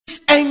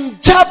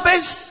And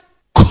Jabez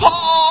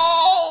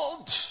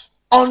called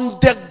on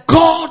the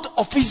God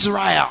of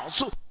Israel.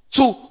 So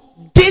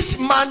this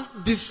man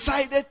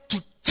decided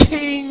to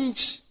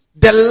change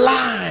the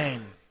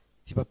line.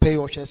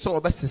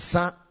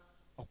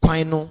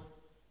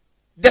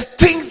 The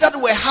things that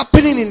were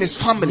happening in his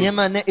family.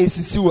 When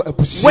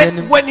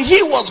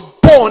he was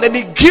born and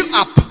he grew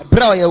up,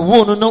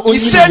 he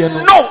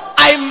said, no,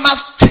 I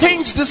must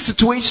change this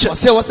situation.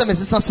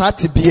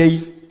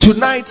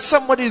 Tonight,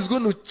 somebody is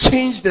going to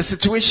change the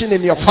situation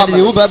in your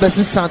family. The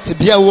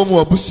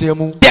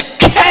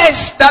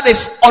curse that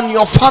is on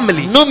your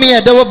family,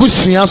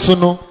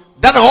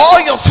 that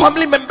all your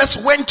family members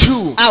went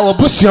through,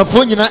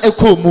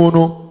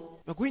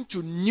 you're going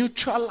to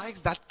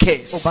neutralize that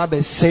curse.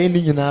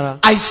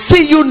 I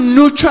see you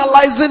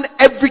neutralizing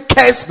every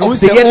curse of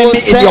the enemy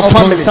in your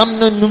family.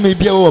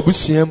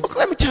 Look,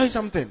 let me tell you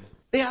something.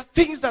 There are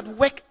things that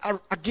work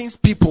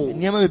against people.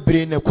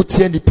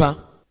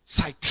 As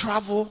I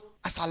travel,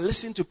 as I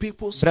listen to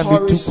people's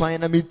stories, you see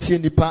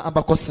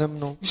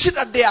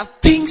that there are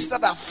things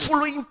that are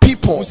following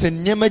people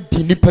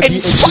and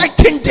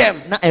fighting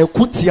them. Even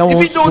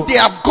though they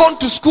have gone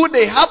to school,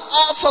 they have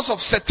all sorts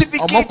of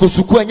certificates,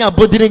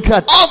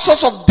 all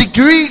sorts of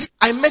degrees.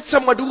 I met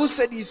somebody who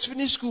said he's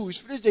finished school, he's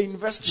finished the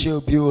university.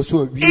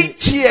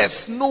 8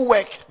 years, no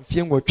work.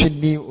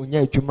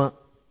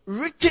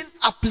 Written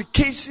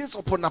applications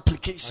upon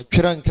application.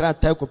 Gone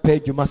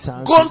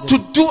to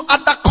do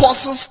other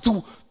courses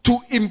to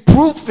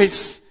improve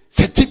his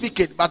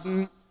certificate, but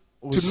to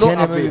no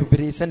avail.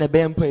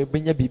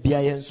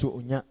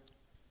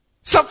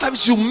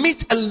 Sometimes you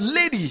meet a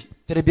lady,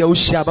 very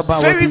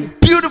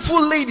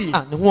beautiful lady,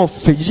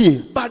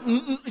 but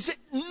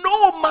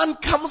no man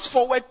comes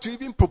forward to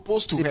even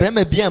propose to her, because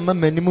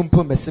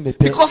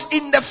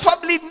in the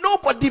family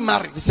nobody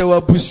marries. I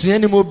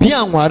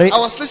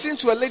was listening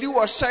to a lady who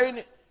was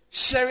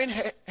sharing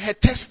her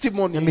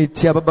testimony.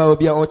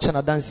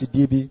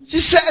 She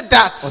said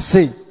that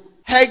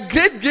her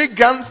great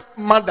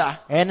grandmother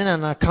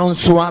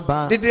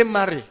didn't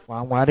marry.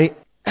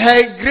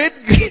 Her great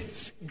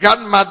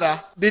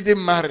grandmother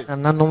didn't marry. Her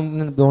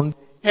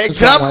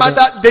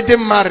grandmother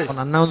didn't marry.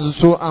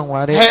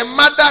 Her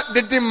mother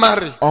didn't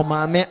marry.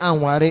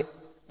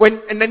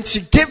 And then she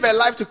gave her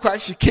life to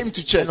Christ. She came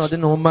to church.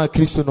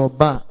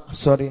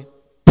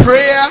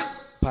 Prayer,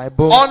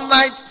 all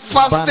night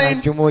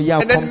fasting,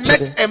 and then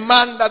met a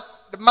man that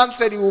the man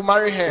said he will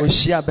marry her.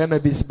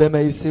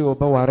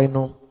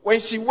 When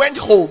she went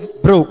home,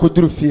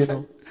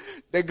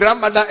 the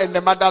grandmother and the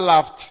mother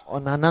laughed.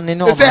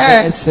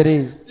 They said,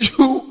 hey,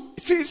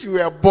 since you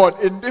were born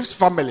in this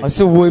family, have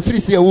you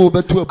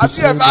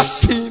ever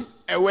seen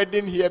a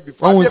wedding here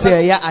before?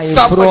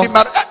 Somebody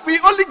married? We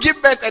only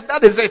give birth and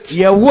that is it.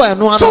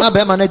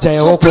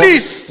 So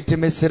please,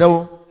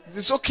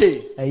 it's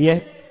okay.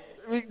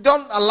 We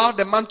don't allow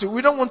the man to.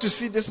 We don't want to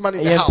see this man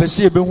in the house.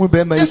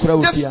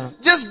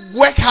 Just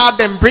work hard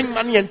and bring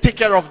money and take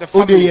care of the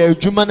family.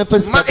 It's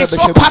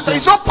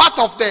not part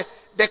of the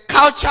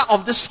culture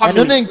of this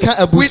family.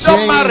 We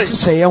don't marry.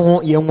 So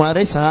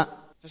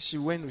she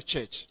went to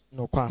church.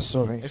 A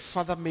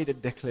father made a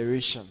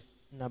declaration.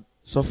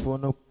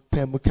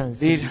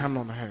 Laid hand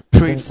on her,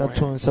 prayed for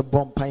her.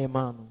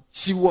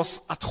 She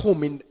was at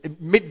home in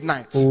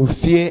midnight. Her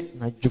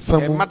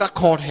mother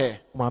called her.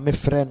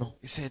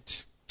 He said,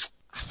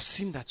 I've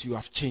seen that you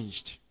have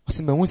changed.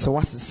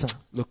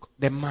 Look,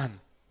 the man,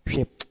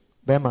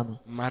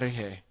 marry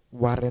her.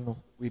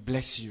 We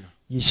bless you.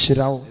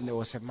 And there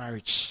was a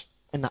marriage.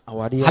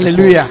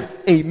 Hallelujah.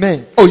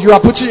 Amen. Oh, you are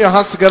putting your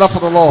hands together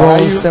for the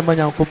Lord.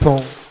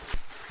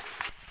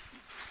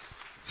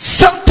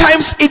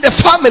 Sometimes in the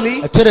family,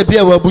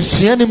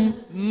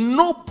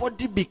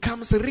 nobody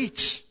becomes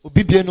rich.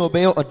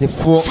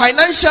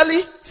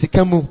 Financially,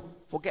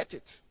 forget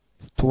it.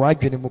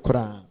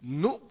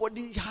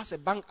 Nobody has a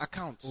bank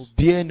account.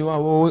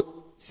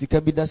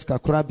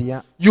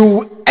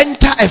 You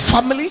enter a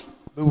family,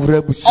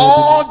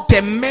 all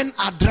the men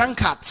are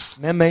drunkards.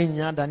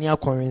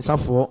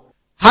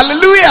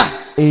 Hallelujah.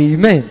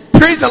 Amen.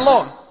 Praise the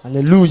Lord.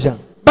 Hallelujah.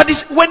 But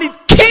when it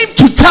came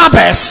to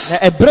Jabez, he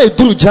said,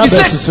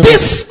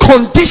 this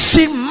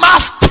condition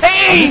must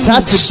change. He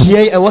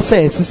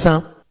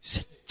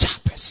said,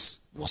 Jabez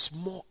was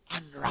more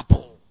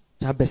honorable.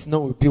 He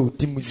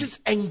says,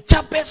 and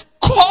Jabez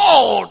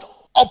called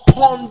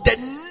upon the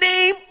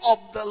name of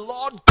the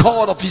Lord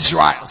God of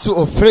Israel.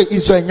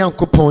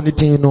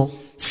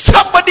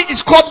 Somebody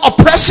is called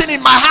oppression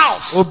in my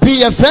house.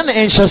 Somebody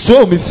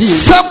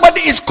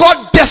is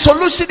called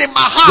dissolution in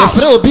my house.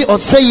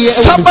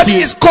 Somebody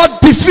is called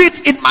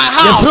defeat in my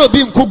house.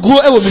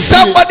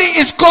 Somebody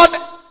is called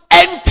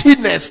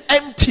emptiness,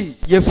 empty.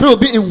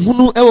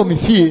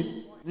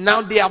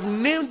 Now they have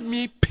named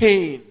me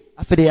pain.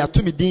 Said,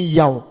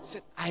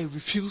 I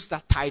refuse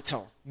that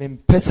title.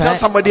 Tell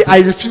somebody, I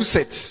refuse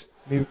it.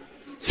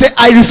 Say,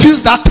 I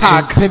refuse that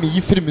tag.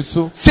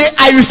 Say,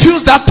 I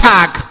refuse that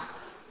tag.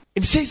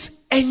 It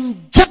says,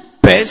 and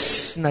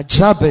Jabez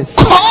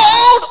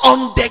called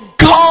on the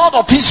God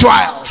of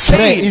Israel,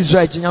 saying,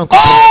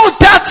 oh,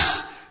 that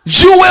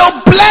you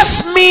will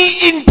bless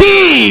me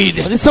indeed.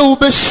 He said,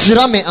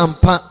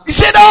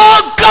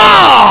 oh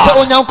God,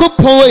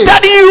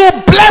 that you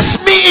will bless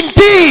me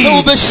indeed.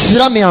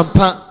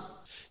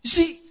 You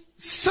see,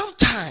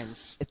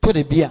 sometimes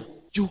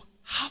you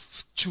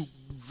have to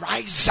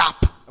rise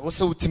up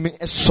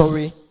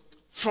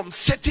from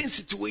certain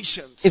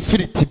situations. And he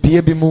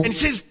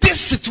says, this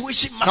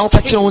situation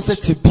must change.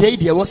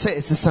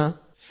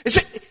 He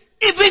said,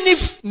 even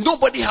if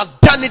nobody has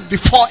done it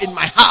before in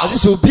my house,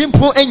 as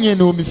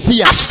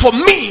for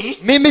me,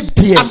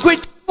 I'm going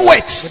to do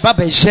it.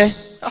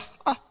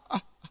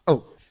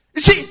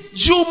 You see,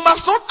 you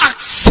must not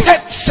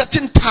accept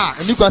certain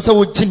tasks.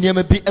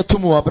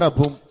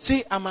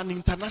 Say, I'm an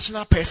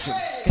international person.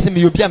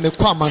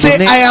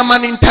 Say, I am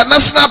an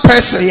international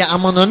person.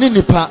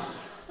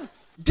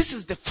 This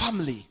is the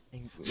family.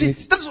 See,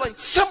 that's why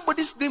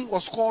somebody's name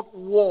was called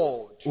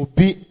Ward.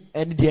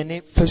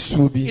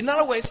 In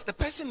other words, the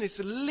person is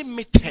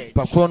limited.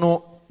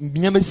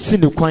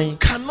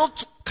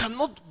 Cannot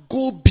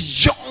go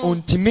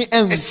beyond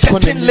a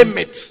certain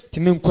limit.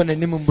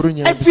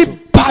 Every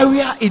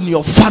barrier in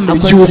your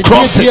family, you will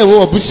cross it.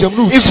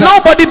 If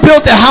nobody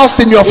built a house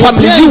in your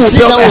family, you will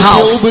build a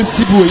house.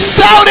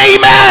 Shout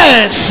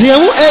amen.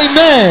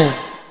 Amen.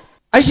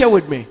 Are you here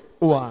with me?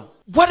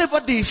 Whatever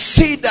they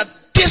say that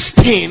this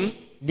thing,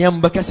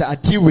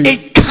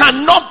 it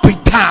cannot be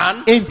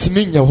done,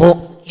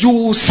 you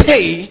will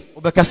say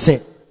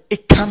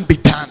it can be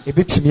done.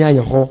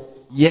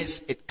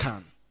 Yes, it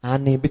can.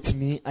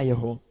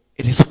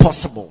 It is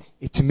possible.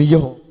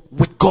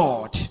 With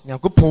God,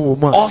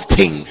 all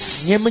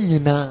things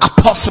are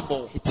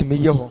possible.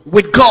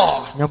 With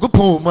God,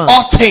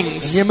 all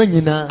things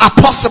are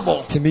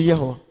possible.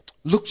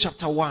 Luke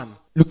chapter 1.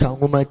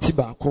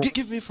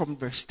 Give me from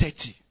verse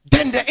 30.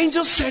 Then the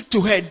angel said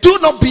to her, do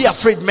not be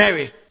afraid,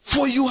 Mary,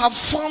 for you have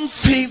found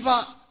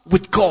favor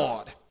with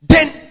God.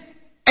 Then,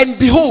 and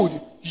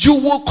behold, you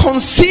will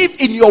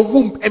conceive in your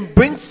womb and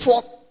bring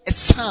forth a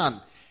son,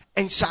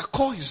 and shall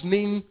call his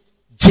name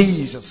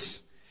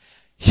Jesus.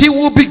 He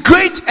will be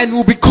great and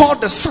will be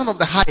called the Son of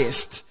the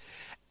Highest.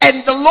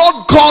 And the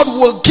Lord God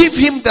will give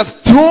him the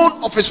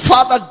throne of his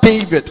father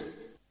David.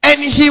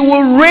 And he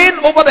will reign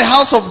over the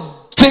house of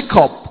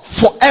Jacob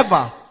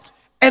forever.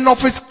 And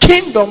of his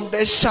kingdom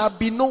there shall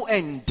be no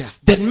end.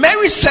 Then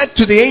Mary said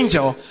to the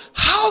angel,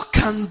 how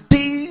can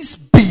this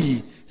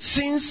be,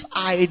 since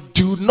I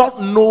do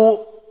not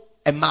know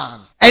a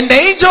man? And the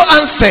angel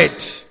answered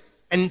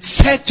and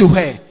said to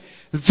her,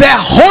 the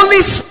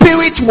Holy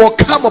Spirit will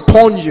come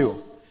upon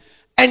you,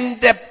 and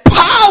the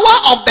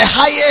power of the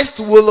Highest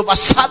will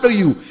overshadow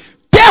you.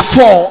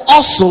 Therefore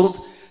also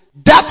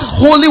that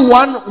Holy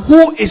One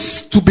who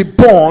is to be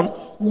born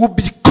will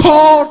be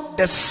called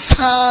the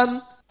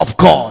Son of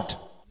God.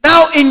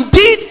 Now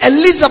indeed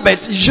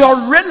Elizabeth, your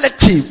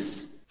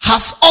relative,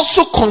 has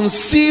also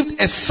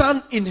conceived a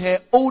son in her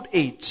old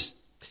age.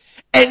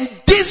 And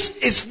this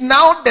is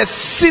now the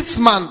 6th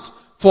month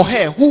for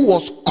her who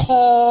was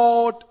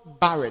called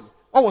barren.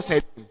 What was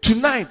it?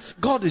 Tonight,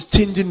 God is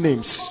changing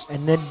names.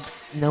 And then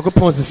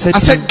I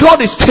said,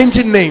 God is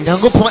changing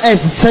names. Who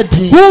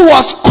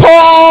was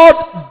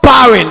called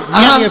barren?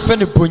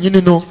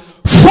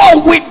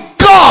 For with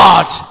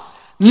God,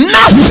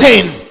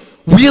 nothing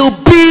will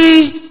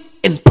be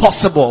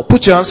impossible.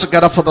 Put your hands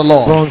together for the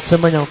Lord.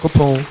 For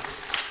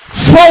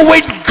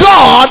with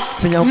God,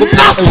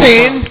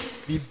 nothing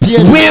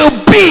will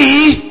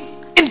be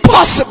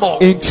impossible.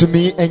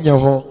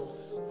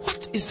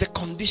 What is the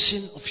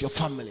condition of your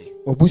family?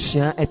 What is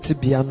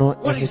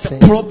the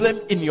problem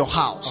in your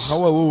house?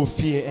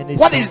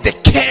 What is the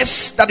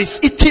curse that is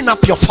eating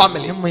up your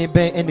family?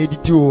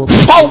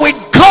 For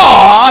with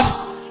God,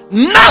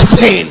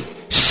 nothing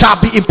shall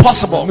be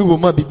impossible.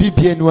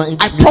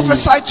 I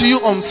prophesied to you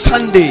on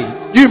Sunday.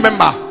 Do you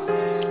remember?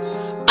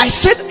 I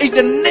said in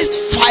the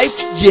next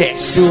 5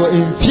 years,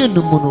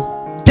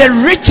 the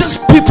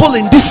richest people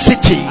in this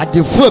city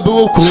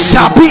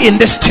shall be in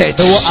this church.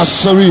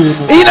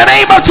 In the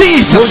name of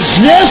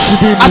Jesus.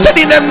 I said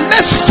in the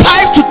next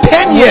 5 to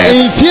 10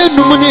 years, the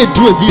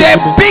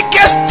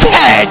biggest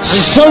church,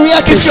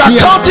 if you are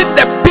counting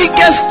the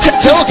biggest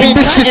churches in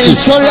this city,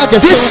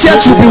 this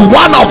church will be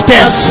one of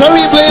them.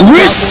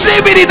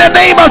 Receive it in the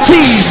name of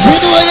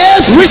Jesus.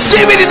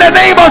 Receive it in the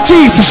name of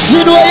Jesus.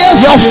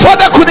 Your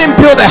father couldn't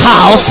build a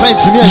house,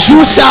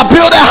 you shall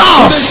build a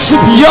house.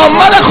 Your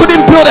mother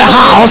couldn't build a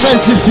house,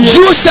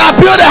 you shall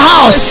build a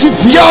house.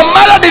 Your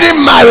mother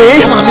didn't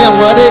marry,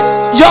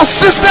 your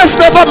sisters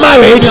never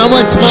married,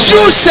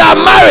 you shall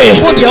marry.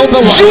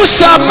 You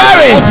shall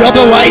marry.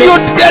 You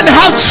can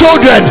have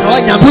children.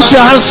 Put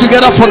your hands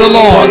together for the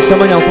Lord.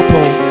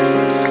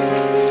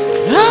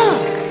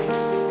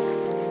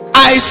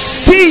 I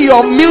see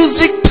your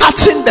music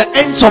touching the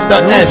ends of the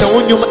earth.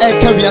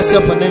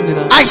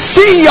 I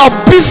see your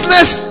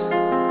business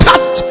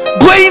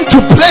going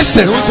to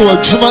places.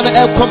 Nations.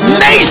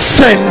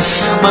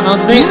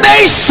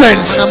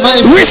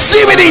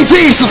 Receive it in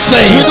Jesus'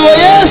 name.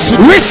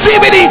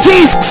 Receive it in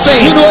Jesus'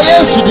 name.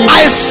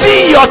 I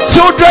see your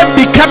children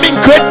becoming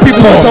great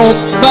people.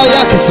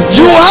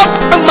 You have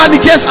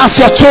managers as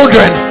your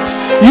children.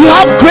 You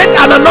have great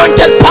and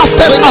anointed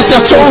pastors as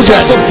your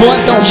children.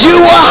 You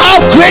will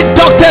have great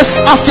doctors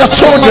as your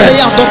children.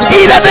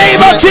 In the name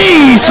of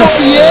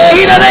Jesus.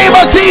 In the name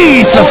of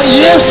Jesus.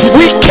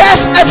 We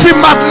curse every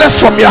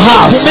madness from your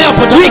house.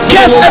 We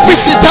curse every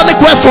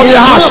satanic word from your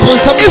heart.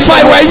 If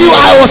I were you,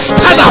 I will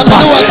stand up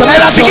and I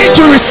begin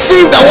to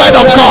receive the word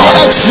of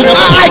God.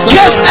 I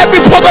curse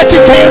every poverty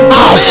from your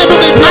house.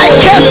 I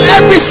curse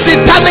every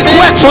satanic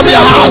word from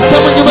your house.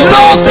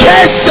 No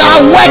curse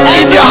shall work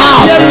in your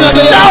house.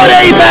 Now,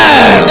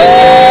 amen.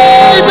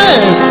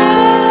 Amen.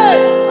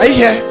 Are you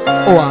here?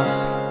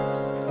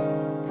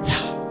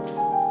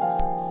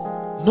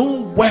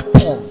 No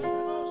weapon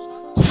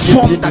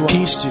formed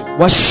against you.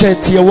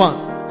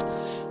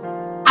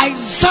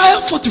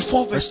 Isaiah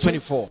 44 verse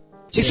 24.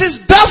 It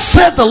says, thus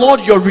said the Lord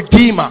your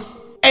Redeemer,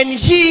 and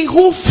he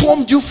who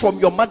formed you from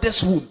your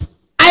mother's womb.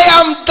 I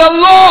am the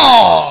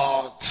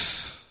Lord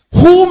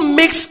who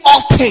makes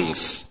all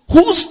things,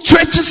 who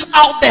stretches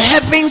out the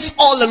heavens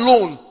all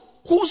alone,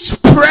 who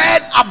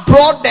spread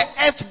abroad the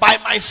earth by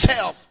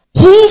myself,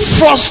 who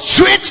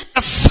frustrates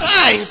the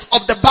signs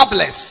of the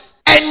babblers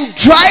and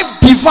drive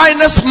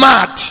diviners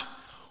mad,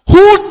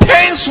 who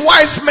turns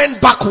wise men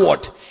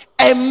backward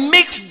and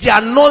makes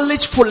their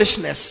knowledge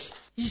foolishness.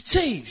 He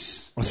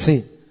says,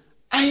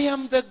 I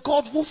am the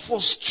God who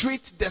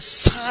frustrates the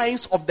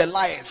signs of the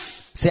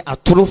liars.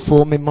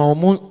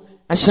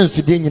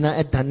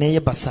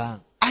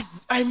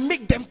 I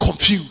make them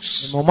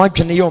confused. What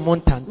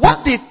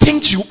they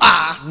think you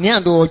are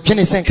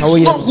is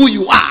not who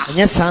you are.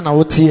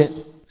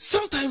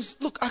 Sometimes,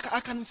 look, I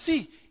can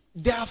see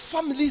there are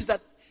families that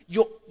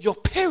your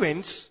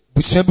parents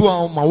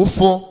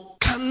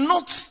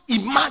cannot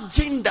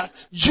imagine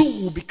that you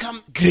will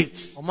become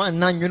great. How many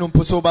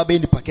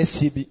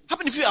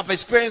of you have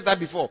experienced that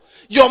before?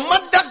 Your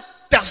mother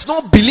does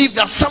not believe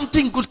that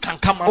something good can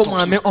come out of you.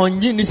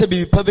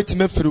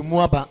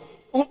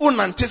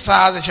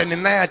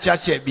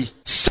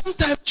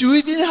 Sometimes you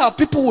even have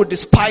people who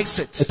despise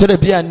it.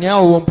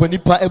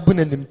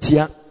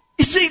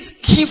 It says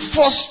he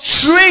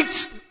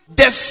frustrates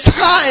the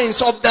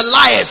signs of the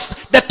liars,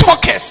 the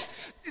talkers.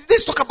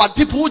 Let's talk about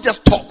people who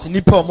just talk.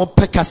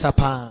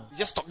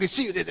 Just talk. They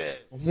see you there.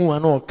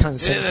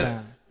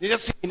 They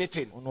just say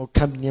anything.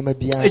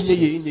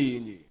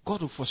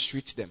 God will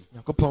frustrate them.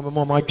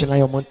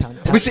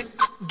 We say,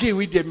 "Gay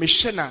with the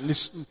mishena,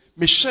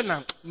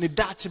 ne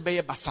dachi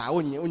beye basa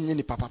onye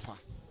ni papa."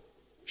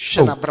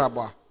 Shena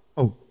brabwa.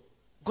 Oh,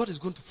 God is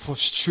going to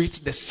frustrate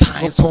the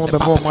signs of the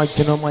babblers.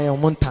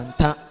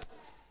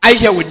 Are you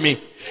here with me?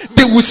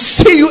 They will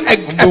see you a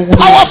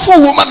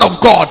powerful woman of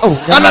God,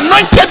 an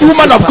anointed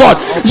woman of God.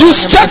 You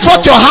stretch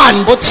forth your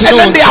hand, and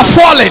then they are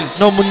falling.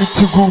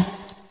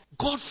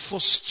 God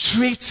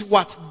frustrates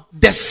what?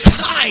 The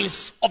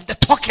signs of the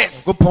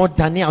talkers. With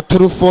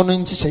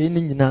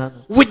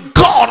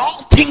God,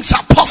 all things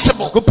are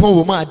possible. It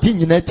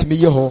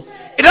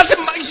doesn't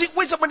matter. You see,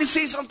 when somebody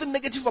says something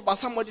negative about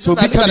somebody, I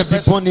look at the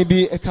person.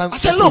 I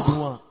say, look,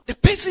 the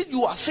person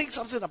you are saying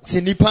something about,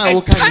 and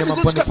time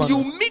is going to come,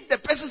 you meet the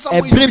person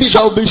somewhere, you'll be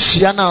shocked.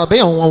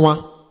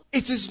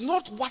 It is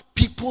not what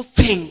people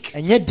think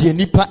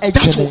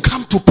that will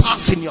come to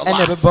pass in your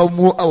life.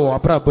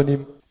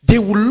 They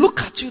will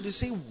look at you, they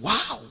say,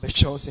 wow,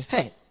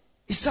 hey,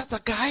 is that a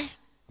guy?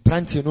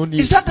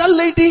 Is that a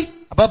lady?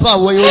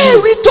 Hey,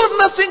 we thought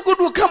nothing good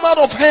will come out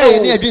of her.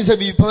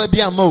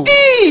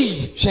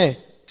 Hey.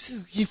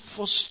 He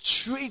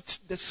frustrates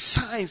the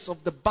signs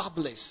of the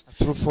babblers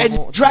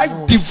and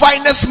drive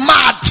diviners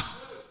mad.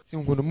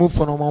 Those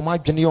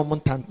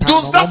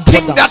that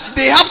think that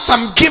they have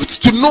some gifts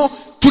to know,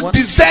 to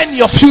discern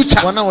your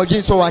future, God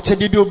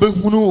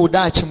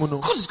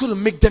is going to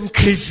make them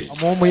crazy.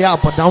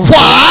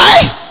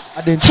 Why?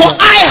 For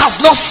eye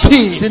has not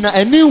seen, nor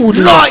ear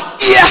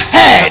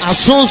heard,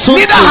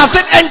 neither has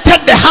it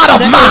entered the heart of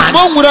man,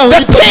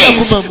 the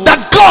things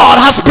that God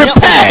has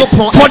prepared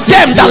for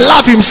them that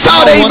love him.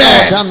 Shout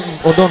amen.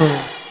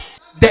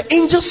 The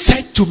angel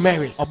said to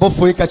Mary,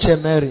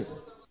 you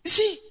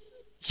see,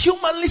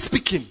 humanly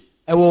speaking,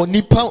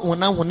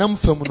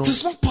 it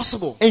is not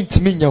possible. A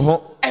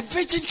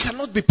virgin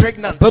cannot be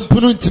pregnant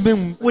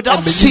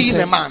without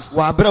seeing a man.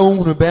 But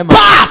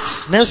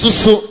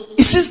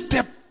it says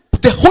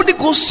the Holy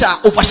Ghost shall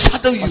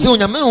overshadow you, and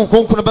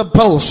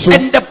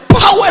the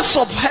powers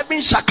of heaven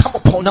shall come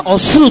upon you.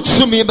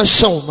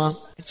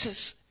 It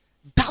says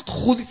that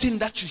holy thing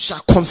that you shall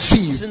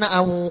conceive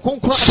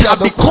shall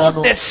be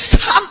called the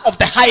Son of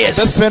the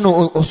Highest,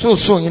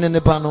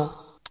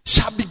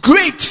 shall be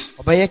great,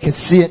 and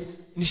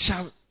he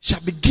shall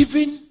be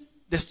given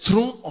the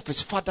throne of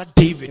his father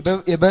David,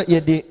 and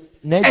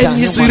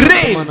his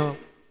reign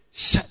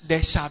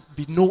there shall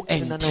be no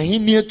end. And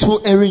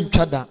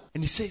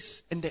he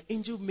says, and the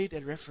angel made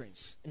a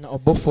reference.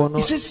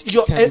 He says,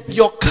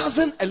 your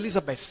cousin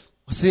Elizabeth,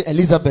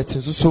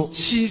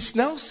 she's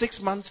now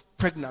 6 months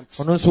pregnant.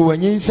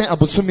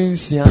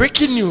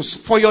 Breaking news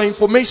for your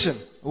information.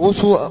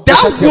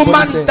 That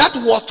woman that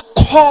was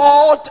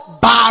called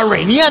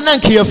barren,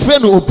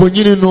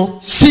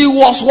 she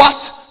was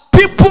what?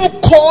 People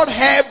called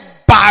her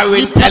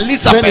barren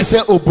Elizabeth.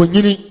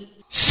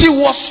 She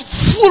was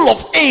full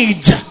of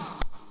age.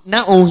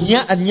 That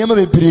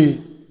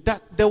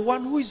the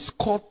one who is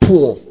called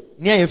poor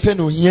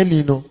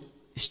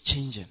is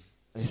changing.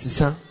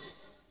 It's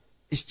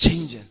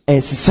changing.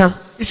 It says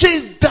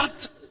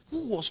that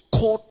who was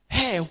called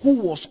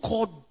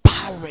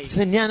barren.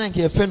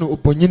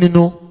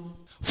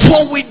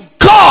 For with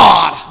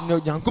God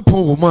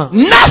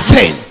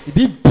nothing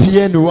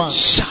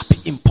shall be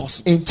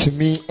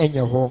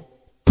impossible.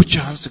 Put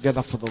your hands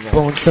together for the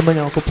Lord.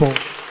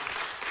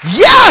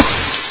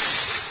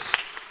 Yes.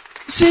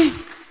 See,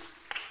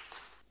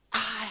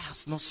 eye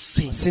has not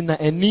seen,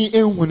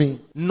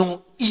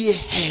 nor ear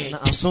heard,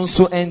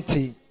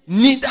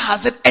 neither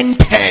has it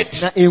entered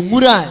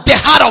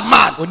the heart of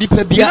man.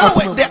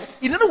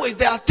 In other words,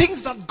 there are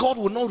things that God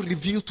will not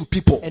reveal to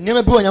people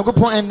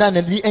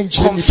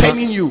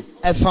concerning you.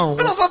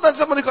 Sometimes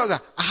somebody comes, I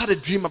had a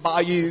dream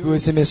about you.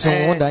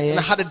 And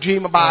I had a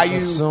dream about you.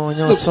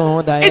 Look,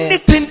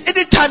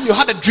 anytime you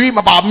had a dream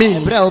about me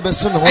and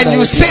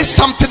you say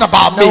something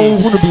about me,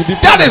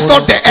 that is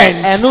not the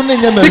end.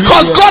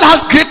 Because God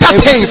has greater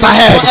things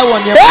ahead.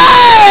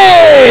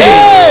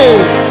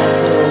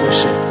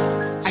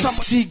 I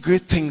see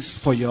great things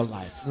for your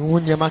life.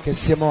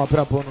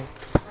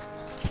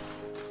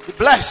 Be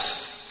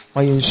blessed.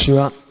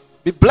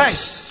 Be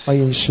blessed.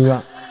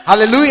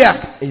 Hallelujah.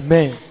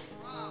 Amen.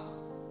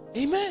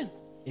 Amen.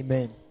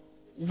 Amen.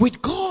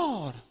 With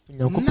God,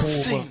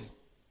 nothing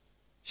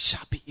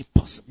shall be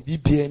impossible.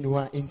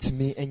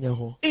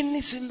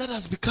 Anything that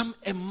has become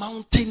a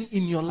mountain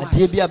in your life.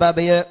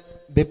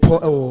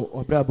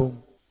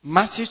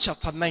 Matthew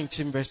chapter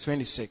 19 verse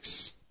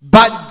 26.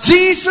 But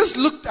Jesus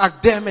looked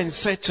at them and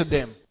said to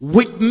them,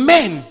 with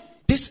men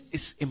this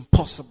is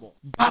impossible,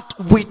 but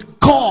with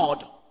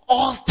God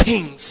all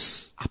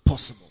things are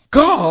possible.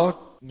 God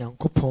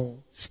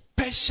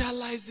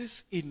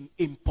specializes in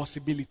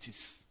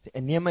impossibilities.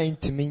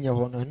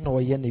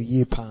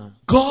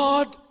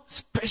 God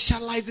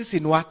specializes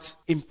in what?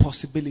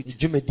 Impossibilities.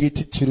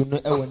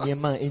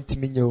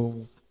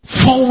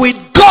 For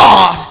with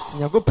God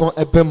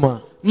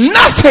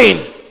nothing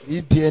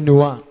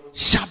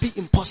shall be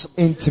impossible.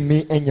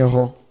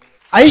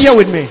 Are you here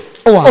with me?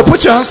 Oh,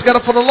 put your hands together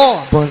for the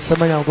Lord.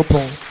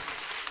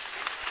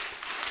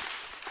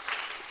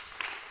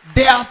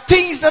 There are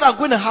things that are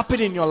going to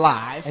happen in your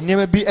life.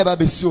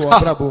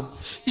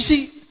 You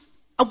see,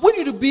 I want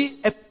you to be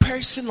a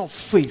person of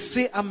faith.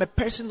 Say, I'm a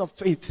person of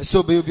faith. Say,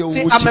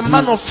 I'm a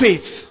man of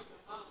faith.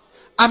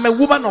 I'm a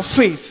woman of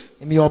faith.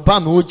 I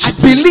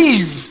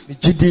believe.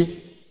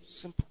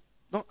 Simple.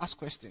 Don't ask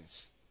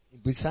questions.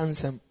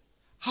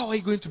 How are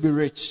you going to be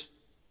rich?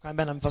 I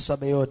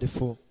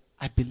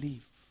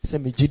believe.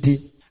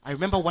 I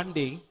remember one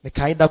day,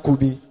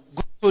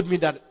 God told me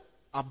that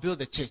I'll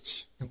build a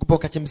church. I mean,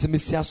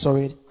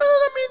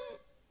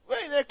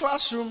 we're in a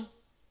classroom.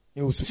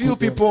 Few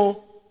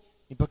people.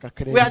 We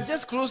had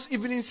just closed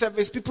evening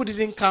service. People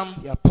didn't come.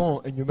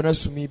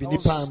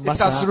 It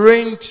has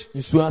rained.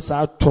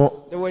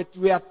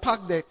 We had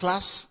parked the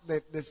class,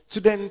 the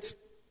student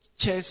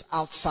chairs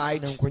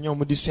outside. So, when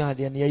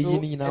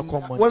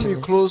we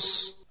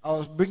closed, I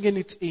was bringing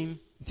it in.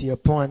 So I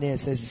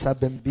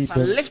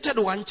lifted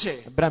one chair.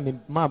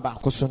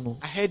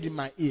 I heard in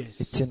my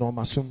ears,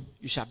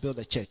 you shall build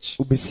a church.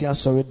 No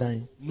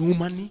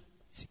money,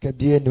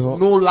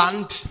 no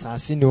land. I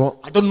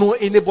don't know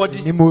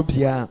anybody.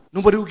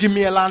 Nobody will give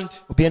me a land.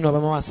 How do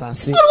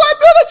I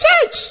build a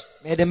church?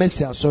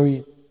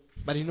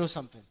 But you know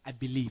something? I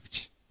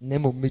believed.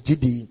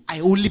 I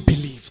only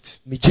believed.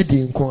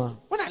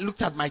 When I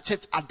looked at my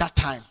church at that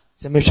time,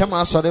 even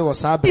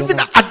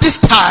at this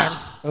time,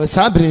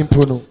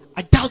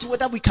 I doubt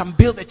whether we can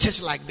build a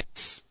church like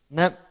this.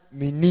 But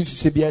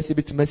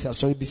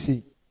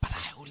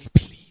I only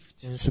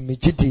believed.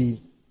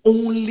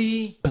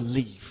 Only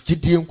believed.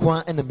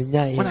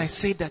 When I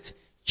say that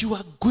you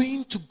are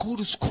going to go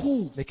to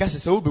school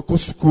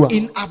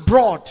in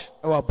abroad,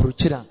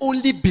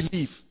 only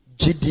believe.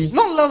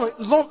 Not long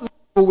ago,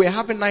 we were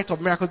having Night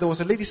of Miracles. There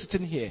was a lady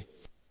sitting here.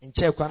 I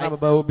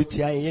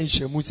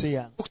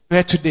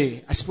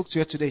spoke to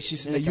her today.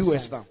 She's in the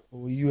US now.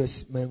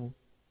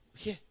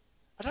 Here.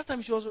 At that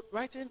time, she was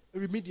writing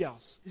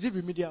remedials. Is it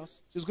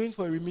remedials? She was going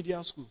for a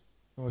remedial school.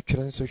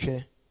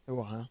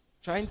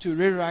 Trying to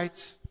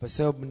rewrite.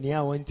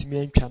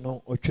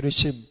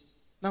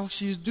 Now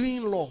she's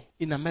doing law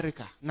in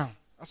America. Now,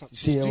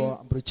 she's doing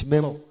law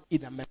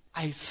in America.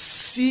 I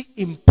see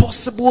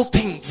impossible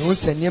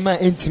things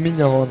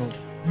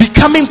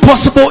becoming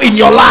possible in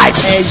your life.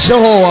 In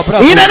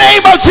the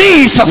name of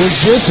Jesus.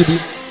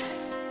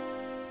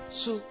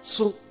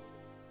 So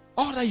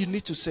all that you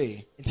need to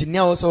say,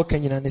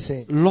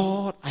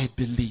 Lord, I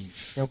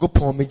believe.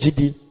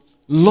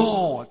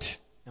 Lord,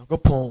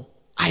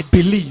 I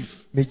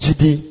believe.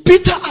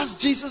 Peter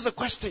asked Jesus a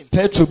question.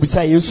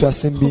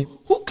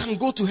 Who can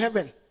go to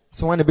heaven?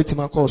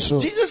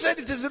 Jesus said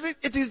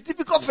it is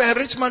difficult for a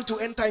rich man to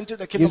enter into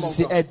the kingdom of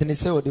God. And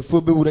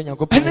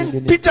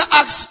then Peter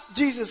asked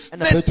Jesus, then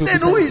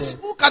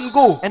who can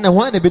go?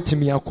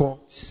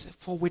 He said,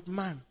 for with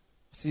man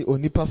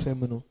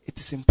it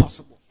is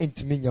impossible,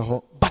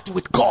 but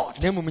with God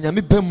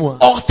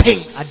all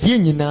things are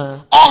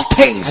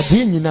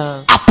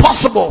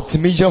possible.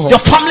 Your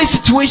family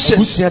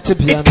situation,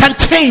 it can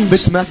change.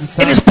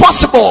 It is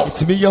possible.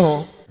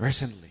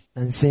 Recently,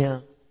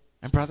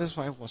 my brother's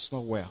wife was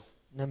not well.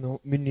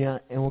 When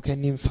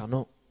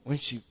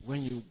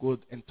you go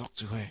and talk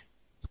to her,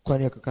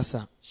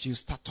 she'll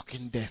start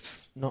talking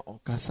death. She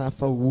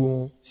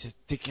said,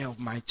 take care of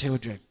my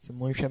children.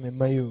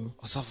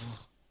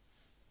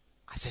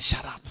 I said,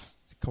 shut up.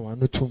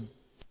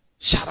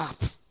 Shut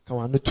up.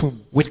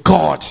 With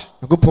God,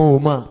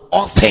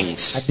 all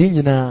things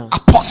are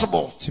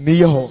possible.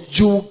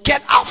 You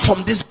get out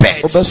from this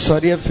bed.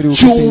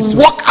 You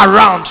walk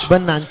around. You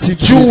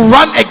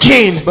run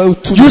again.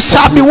 You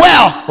shall be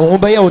well.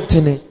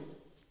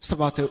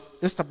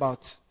 Just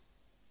about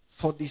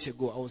 4 days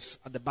ago, I was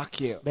at the back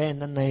here of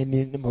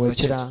the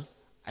church.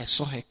 I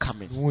saw her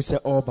coming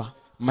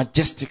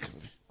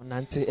majestically,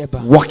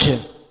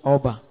 walking.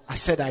 I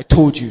said, I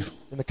told you.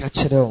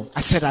 I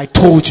said, I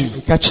told you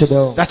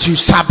that you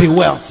shall be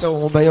well.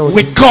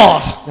 With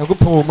God,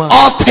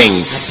 all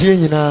things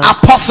are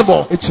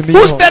possible. Who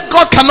said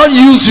God cannot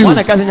use you? Who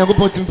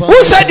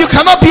said you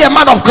cannot be a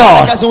man of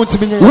God?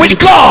 With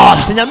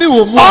God,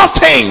 all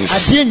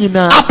things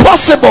are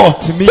possible.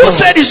 Who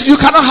said you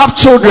cannot have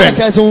children?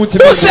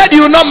 Who said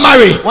you will not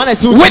marry?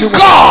 With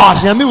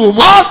God,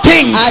 all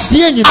things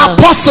are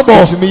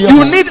possible.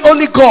 You need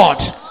only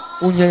God.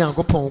 And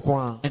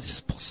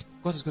it's possible.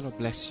 God is going to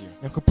bless you.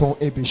 I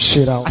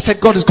said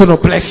God is going to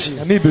bless you.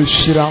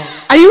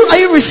 Are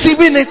you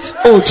receiving it?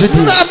 No,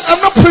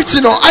 I'm not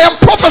preaching. No, I am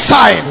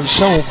prophesying.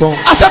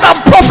 I said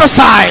I'm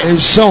prophesying.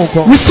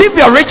 Receive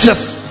your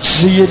riches.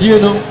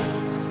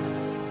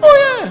 Oh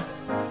yeah.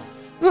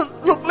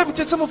 Look, let me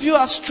tell you, some of you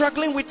are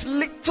struggling with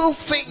little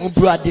things.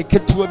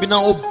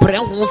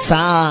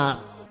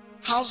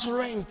 House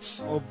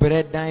rent. You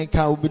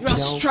are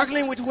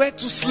struggling with where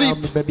to sleep.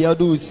 You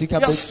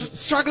are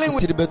struggling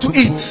with to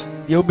eat.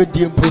 I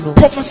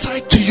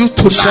prophesy to you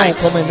tonight.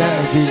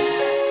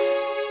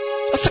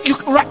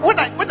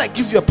 When I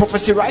give you a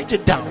prophecy, write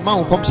it down.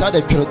 On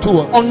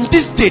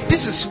this day,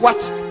 this is what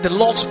the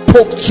Lord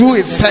spoke through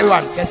his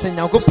servant. If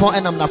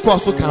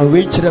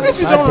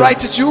you don't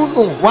write it, you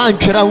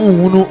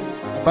know.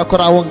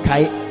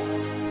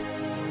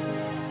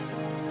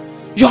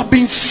 You have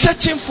been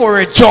searching for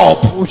a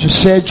job.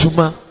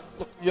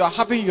 You are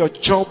having your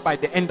job by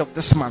the end of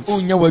this month.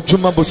 By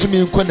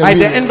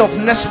the end of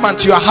next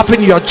month, you are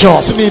having your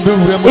job. In the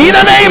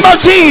name of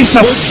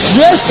Jesus.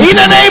 In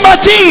the name of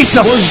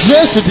Jesus.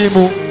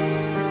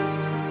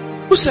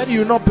 Who said you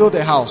will not build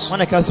a house?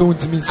 I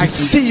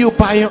see you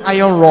buying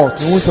iron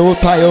rods.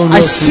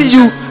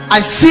 I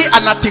see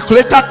an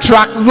articulated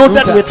truck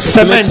loaded with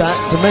cement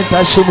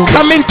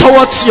coming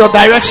towards your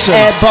direction.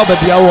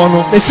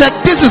 They said,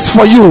 this is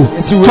for you,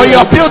 for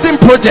your building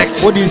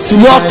project, your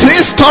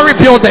 3-story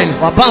building,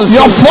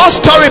 your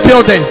 4-story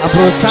building.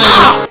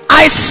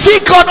 I see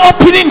God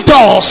opening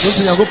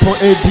doors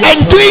and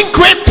doing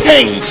great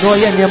things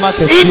in your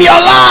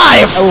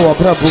life.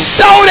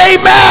 Shout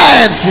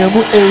amen.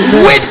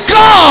 With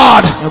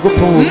God,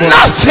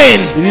 nothing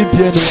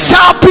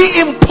shall be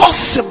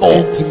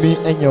impossible.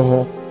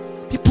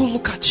 People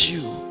look at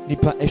you. He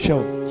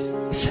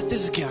said,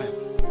 this girl,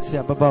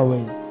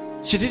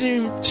 she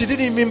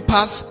didn't even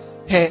pass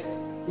her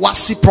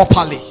wasi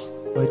properly.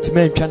 But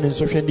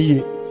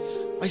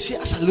you see,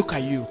 as I look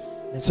at you,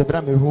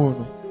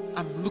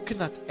 I'm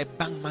looking at a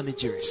bank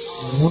manager.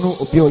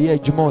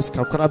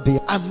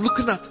 I'm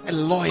looking at a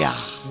lawyer.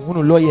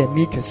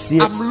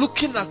 I'm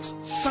looking at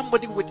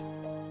somebody with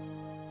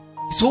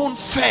his own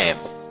firm,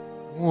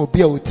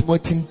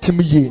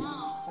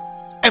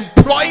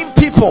 employing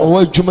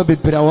people.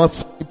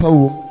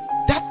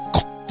 That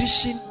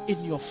condition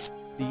in your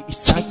family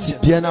is changing.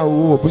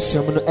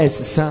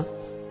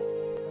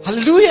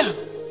 Hallelujah.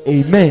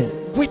 Amen.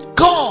 With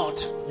God,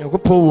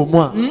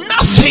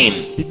 nothing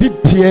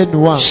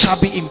shall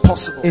be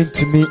impossible.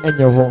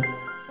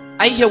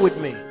 Are you here with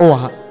me?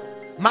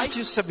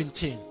 Matthew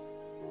 17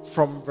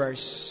 from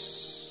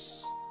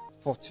verse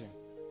 14.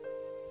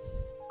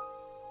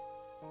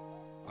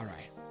 All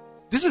right.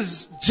 This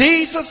is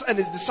Jesus and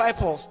his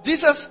disciples.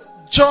 Jesus,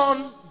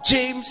 John,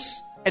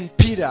 James, and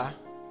Peter.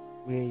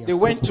 They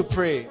went to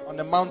pray on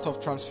the Mount of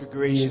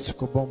Transfiguration.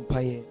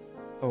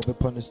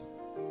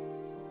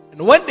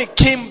 And when they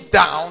came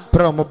down,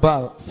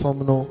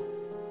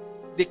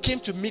 they came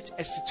to meet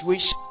a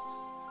situation.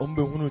 And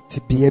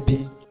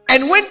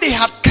when they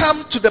had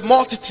come to the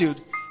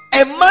multitude,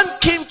 a man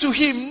came to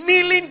him,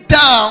 kneeling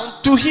down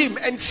to him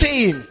and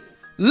saying,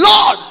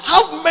 Lord,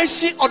 have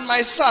mercy on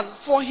my son,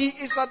 for he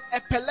is an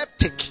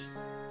epileptic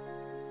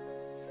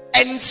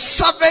and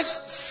suffers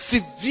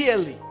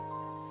severely.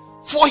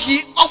 For he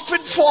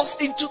often falls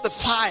into the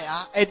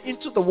fire and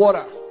into the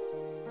water.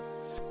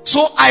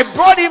 So I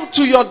brought him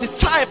to your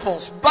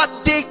disciples, but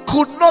they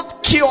could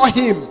not cure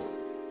him.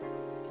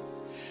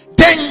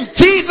 Then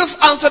Jesus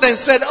answered and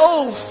said,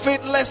 oh,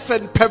 faithless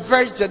and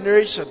perverse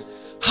generation,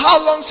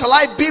 how long shall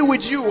I be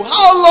with you?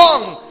 How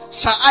long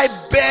shall I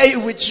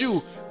bear with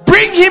you?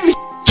 Bring him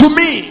to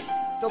me.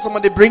 Tell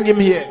somebody, bring him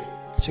here.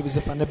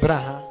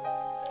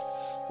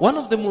 One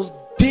of the most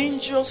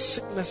dangerous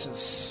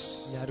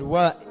sicknesses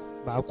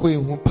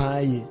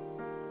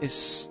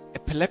is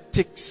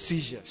epileptic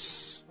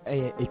seizures.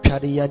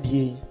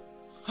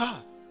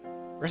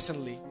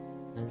 Recently,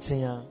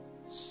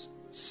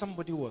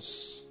 somebody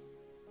was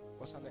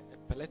an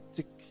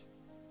epileptic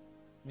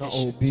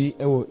patient.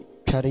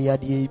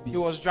 He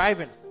was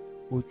driving,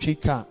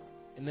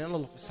 and then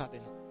all of a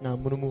sudden,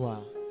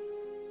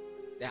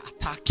 they're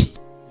attacking.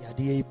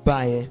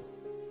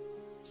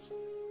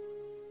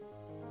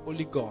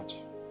 Only God.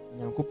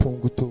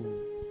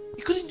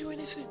 He couldn't do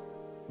anything.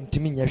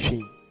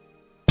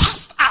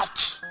 Passed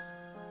out.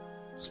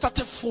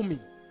 Started foaming.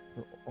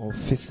 You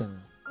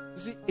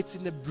see, it's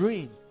in the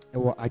brain.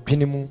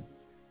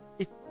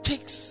 It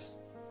takes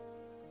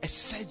a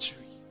surgery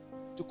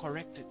to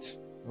correct it.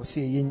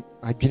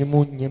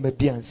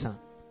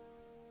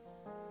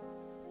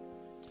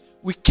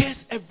 We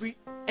curse every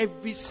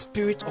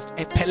spirit of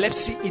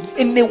epilepsy in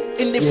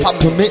any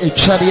family.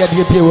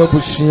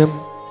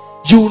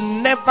 You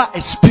never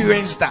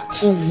experience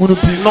that.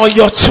 Nor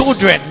your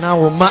children.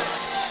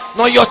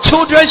 Nor your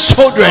children's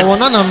children.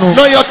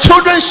 Nor your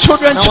children's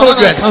children's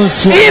children. In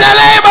the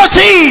name of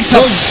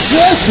Jesus.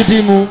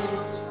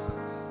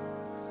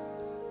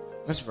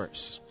 Next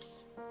verse.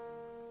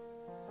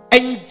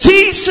 And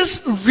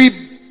Jesus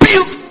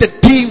rebuked the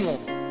demon.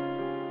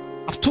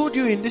 I've told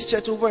you in this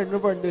church over and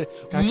over and over,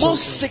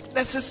 most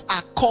sicknesses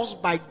are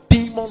caused by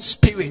demon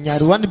spirits.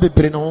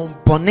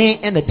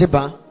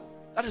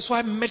 That is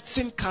why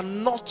medicine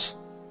cannot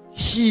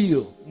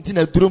heal a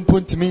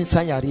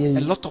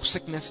lot of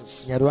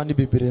sicknesses.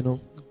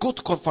 Go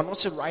to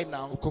Confanoche right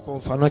now.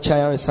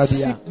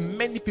 See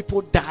many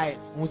people dying.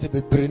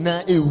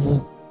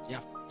 They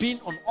have been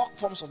on all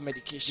forms of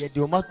medication.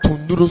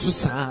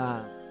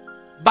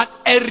 But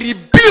a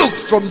rebuke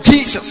from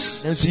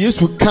Jesus, a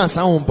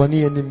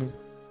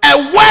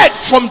word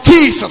from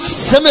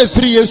Jesus,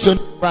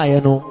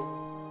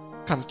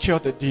 can cure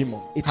the demon,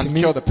 can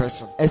cure the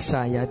person.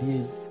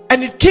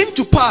 And it came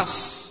to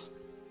pass,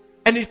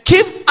 and it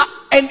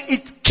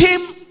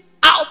came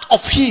out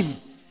of him,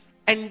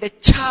 and the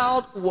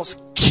child was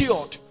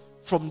cured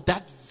from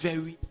that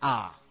very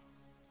hour.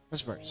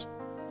 Next verse.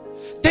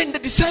 Then the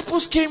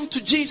disciples came to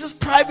Jesus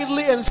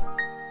privately and said,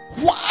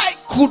 why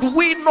could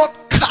we not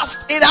cast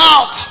it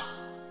out?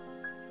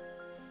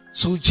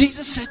 So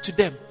Jesus said to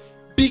them,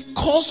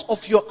 because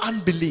of your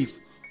unbelief.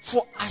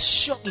 For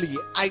assuredly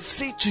I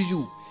say to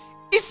you,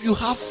 if you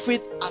have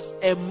faith as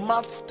a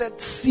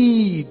mustard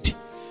seed,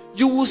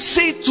 you will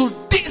say to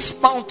this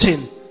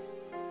mountain,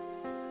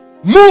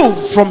 move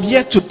from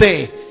here to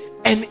there,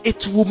 and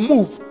it will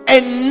move,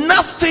 and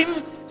nothing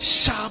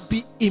shall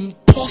be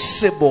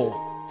impossible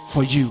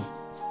for you.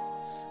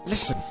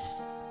 Listen,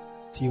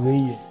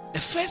 the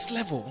first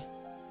level,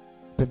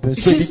 it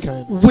says,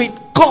 with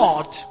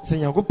God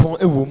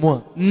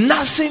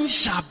nothing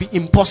shall be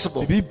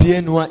impossible. The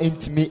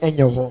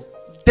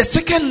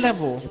second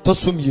level,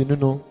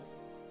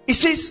 it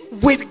says,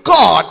 with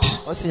God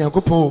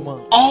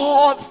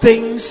all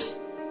things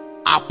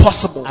are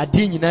possible.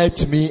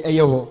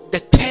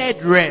 The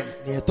third realm,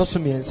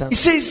 it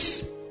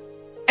says,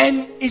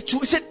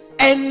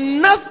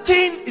 and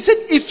nothing, it said,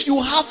 if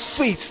you have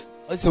faith,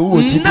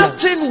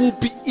 nothing will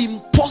be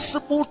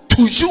impossible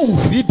to you.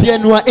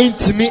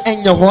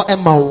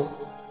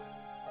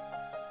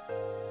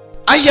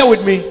 Are you here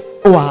with me?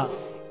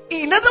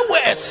 In other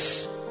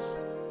words,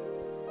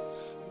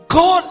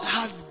 God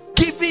has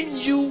given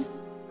you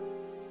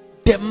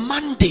the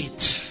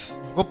mandate,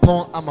 the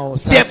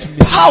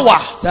power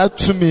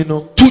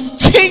to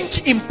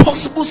change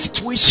impossible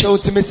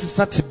situations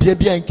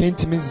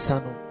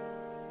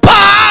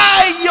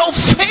by your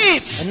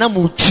faith.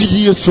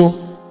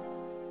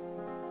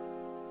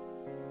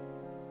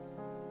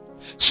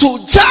 So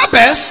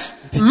Jabez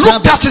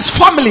looked at his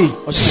family.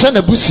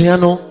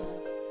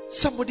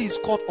 Somebody is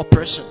called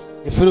oppression.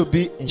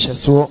 Somebody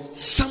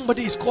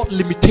is called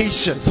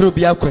limitation.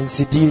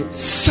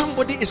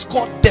 Somebody is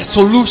called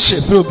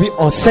dissolution.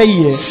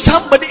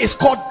 Somebody is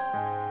called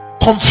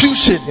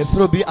confusion.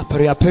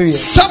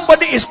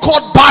 Somebody is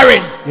called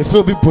barren.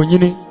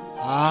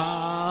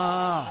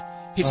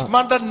 His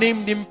mother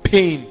named him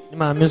pain.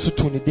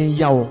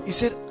 He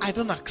said, I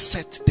don't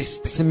accept this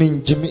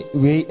thing.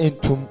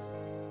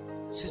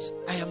 He says,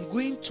 I am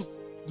going to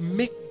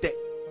make the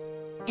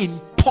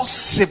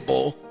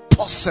impossible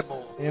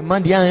possible.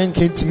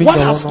 What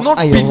has not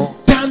been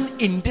done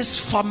in this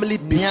family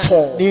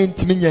before, I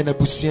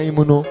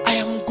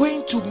am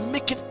going to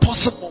make it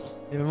possible.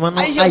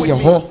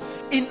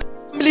 In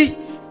family,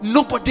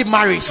 nobody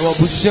marries.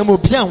 I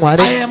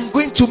am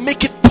going to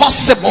make it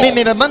possible. In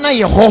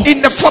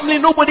the family,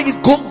 nobody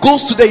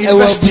goes to the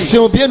university.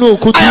 I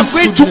am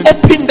going to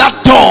open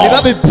that door.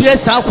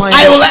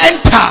 I will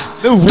enter.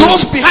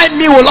 Those behind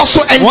me will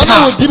also enter.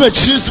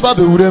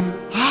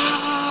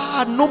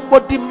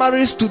 Nobody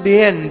marries to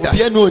the end.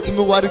 You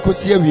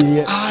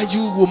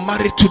will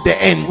marry to the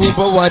end. You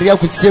will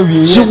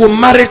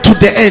marry to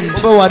the end.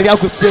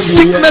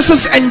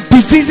 Sicknesses and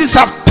diseases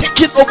have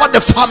taken over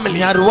the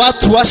family.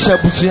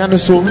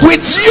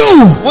 With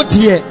you,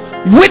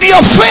 with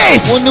your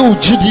faith,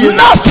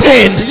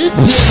 nothing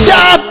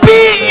shall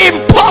be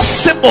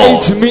impossible.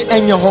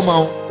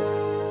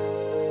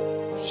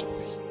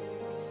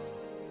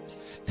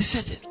 They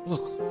said it.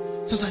 Look,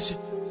 sometimes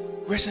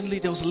recently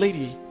there was a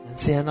lady.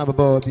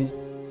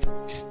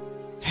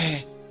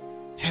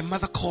 Her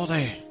mother called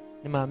her.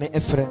 He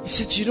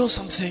said, you know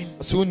something?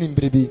 This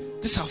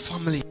is our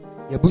family.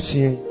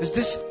 There's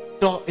this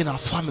idol in our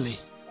family.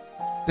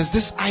 There's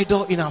this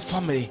idol in our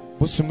family.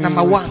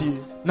 Number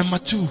 1, number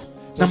 2,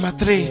 number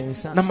 3,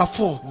 number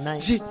 4.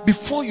 See,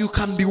 before you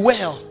can be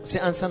well, you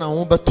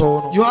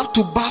have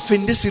to bath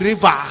in this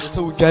river,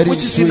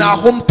 which is in our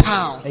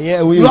hometown.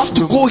 You have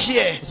to go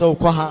here.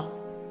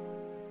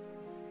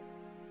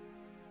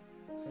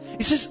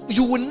 He says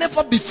you will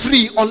never be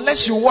free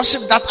unless you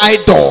worship that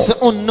idol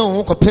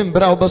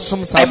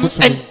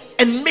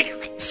and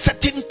make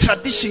certain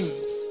traditions.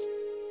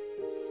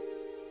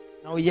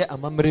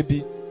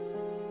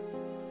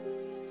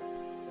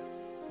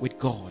 With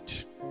God.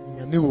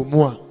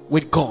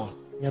 With God.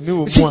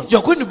 See,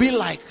 you're going to be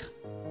like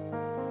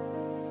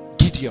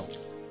Gideon.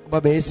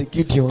 Bible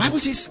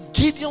says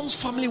Gideon's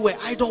family were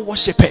idol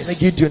worshippers.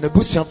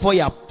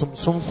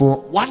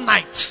 One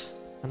night,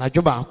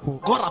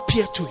 God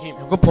appeared to him.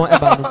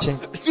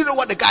 You know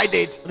what the guy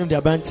did?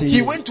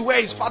 He went to where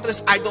his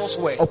father's idols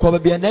were. He took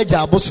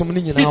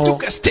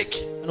a stick.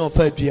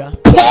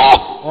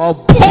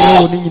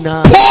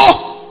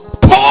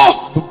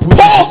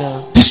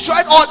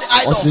 Destroyed all the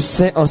idols.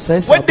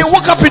 When they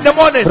woke up in the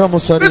morning, they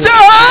said,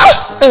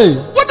 hey,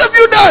 what have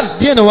you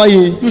done?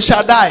 You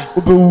shall die.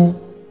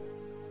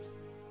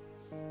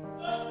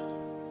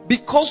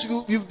 Because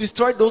you've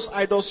destroyed those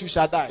idols, you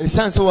shall die. The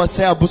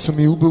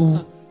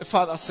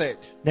father said,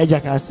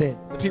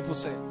 the people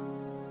said,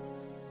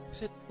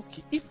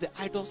 okay, if the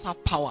idols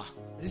have power,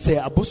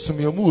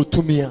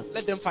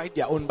 let them fight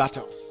their own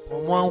battle.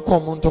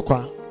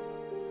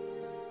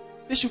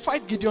 They should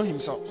fight Gideon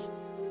himself.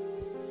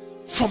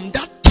 From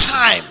that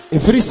time,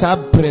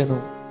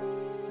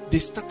 they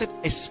started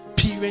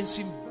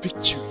experiencing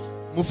victory.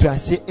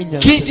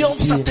 Gideon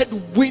started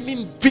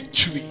winning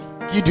victory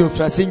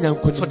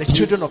for the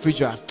children of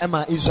Israel.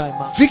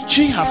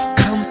 Victory has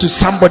come to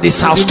somebody's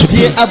house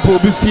today. No.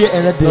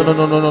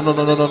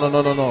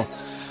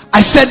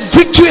 I said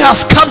victory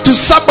has come to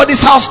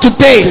somebody's house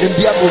today. In the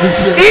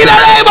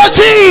name of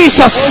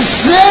Jesus.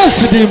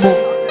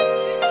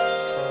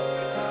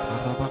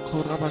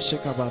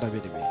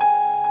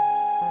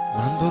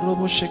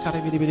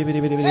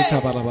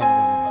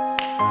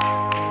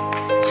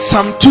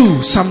 Psalm 2.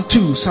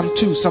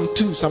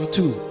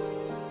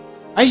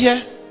 Are you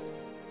here?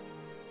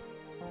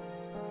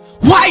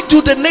 Why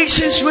do the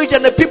nations rage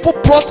and the people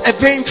plot a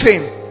vain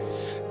thing?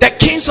 The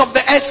kings of the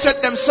earth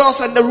set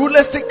themselves and the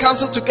rulers take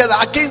counsel together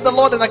against the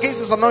Lord and against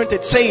his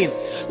anointed, saying,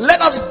 let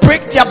us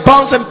break their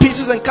bounds and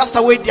pieces and cast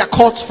away their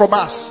cords from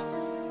us.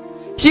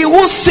 He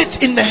who sits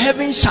in the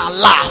heavens shall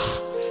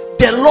laugh.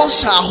 The Lord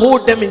shall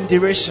hold them in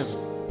derision.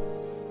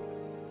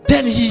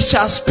 Then he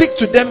shall speak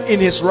to them in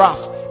his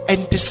wrath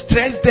and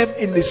distress them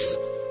in his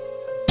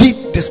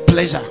deep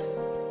displeasure.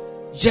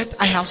 Yet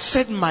I have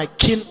set my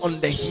king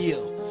on the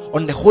hill,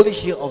 on the holy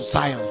hill of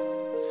Zion.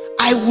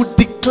 I would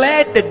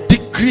declare the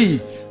decree.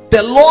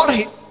 The Lord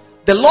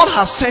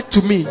has said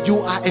to me, you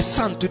are a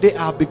son, today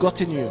I have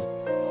begotten you.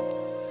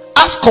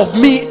 Ask of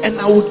me and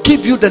I will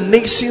give you the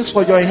nations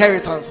for your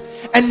inheritance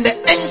and the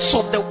ends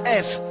of the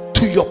earth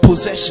to your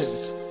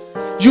possessions.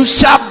 You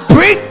shall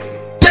break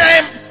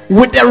them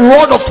with a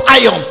rod of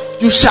iron.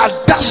 You shall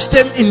dash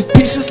them in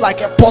pieces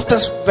like a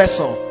potter's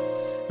vessel.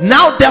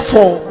 Now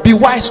therefore be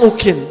wise, O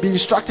king, be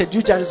instructed,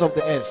 you judges of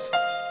the earth.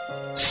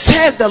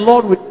 Serve the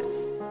Lord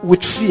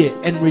with fear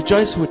and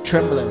rejoice with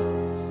trembling.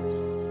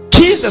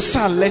 Kiss the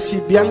Son, lest he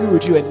be angry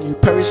with you and you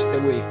perish the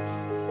way,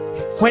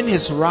 when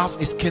his wrath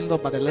is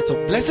kindled by the letter.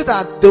 Blessed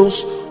are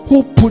those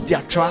who put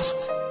their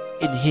trust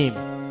in him.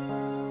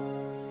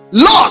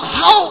 Lord,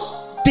 how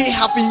they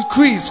have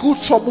increased who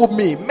trouble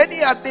me.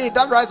 Many are they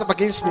that rise up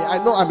against me. I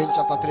know I'm in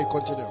chapter 3.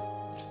 Continue.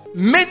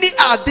 Many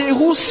are they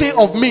who say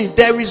of me,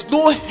 there is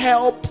no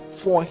help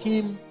for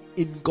him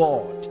in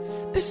God.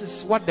 This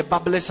is what the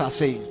Babylonians are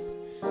saying.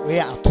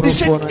 They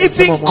said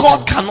even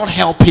God cannot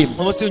help him.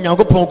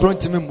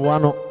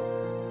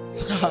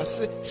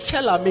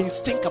 Selah means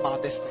think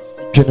about this thing.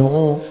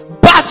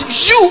 But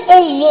you, O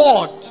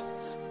Lord,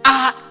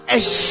 are a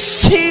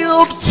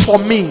shield for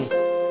me,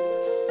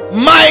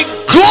 my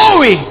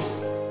glory,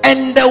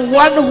 and the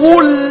one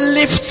who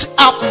lifts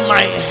up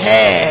my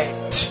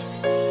head.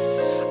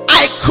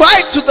 I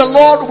cried to the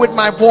Lord with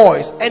my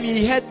voice, and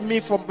he heard me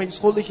from his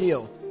holy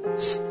hill.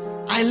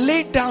 I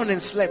lay down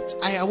and slept.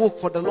 I awoke,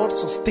 for the Lord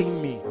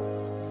sustained me.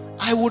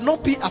 I will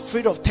not be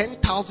afraid of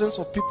 10,000s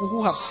of people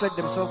who have set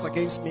themselves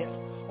against me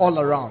all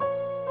around.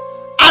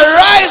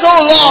 Arise,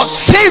 O Lord,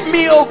 save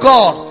me, O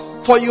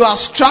God, for you have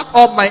struck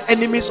all my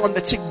enemies on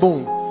the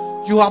cheekbone.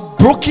 You have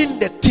broken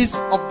the teeth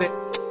of the...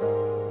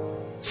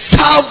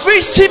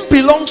 Salvation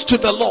belongs to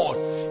the Lord.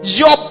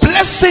 Your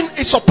blessing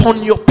is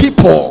upon your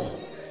people.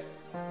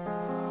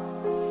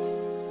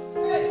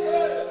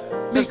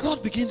 May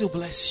God begin to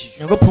bless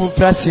you.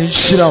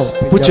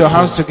 Put your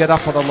hands together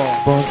for the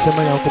Lord.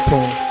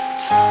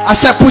 I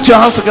said, put your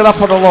hands together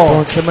for the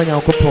Lord.